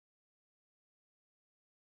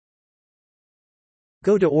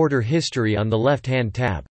Go to Order History on the left-hand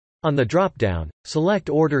tab. On the drop-down, select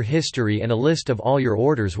Order History and a list of all your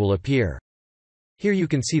orders will appear. Here you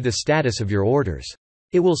can see the status of your orders.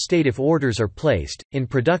 It will state if orders are placed, in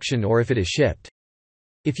production or if it is shipped.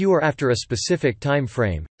 If you are after a specific time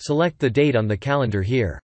frame, select the date on the calendar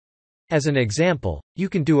here. As an example, you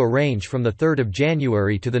can do a range from the 3rd of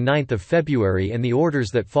January to the 9th of February and the orders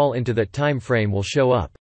that fall into that time frame will show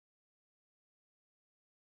up.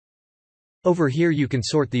 Over here you can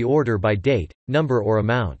sort the order by date, number or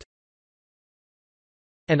amount.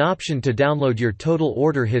 An option to download your total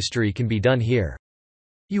order history can be done here.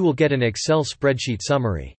 You will get an Excel spreadsheet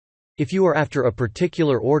summary. If you are after a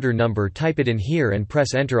particular order number, type it in here and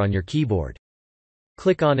press Enter on your keyboard.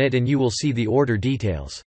 Click on it and you will see the order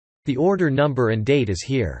details. The order number and date is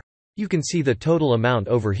here. You can see the total amount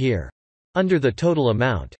over here. Under the total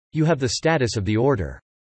amount, you have the status of the order.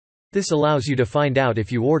 This allows you to find out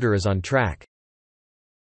if your order is on track.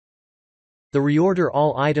 The Reorder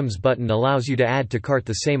All Items button allows you to add to cart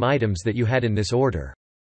the same items that you had in this order.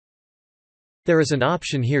 There is an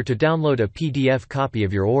option here to download a PDF copy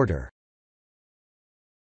of your order.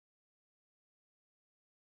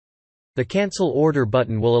 The Cancel Order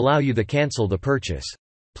button will allow you to cancel the purchase.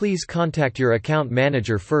 Please contact your account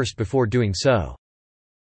manager first before doing so.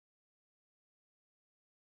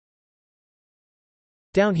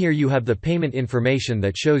 Down here you have the payment information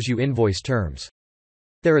that shows you invoice terms.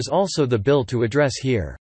 There is also the bill to address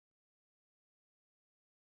here.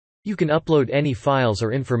 You can upload any files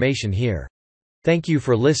or information here. Thank you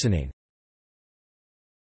for listening.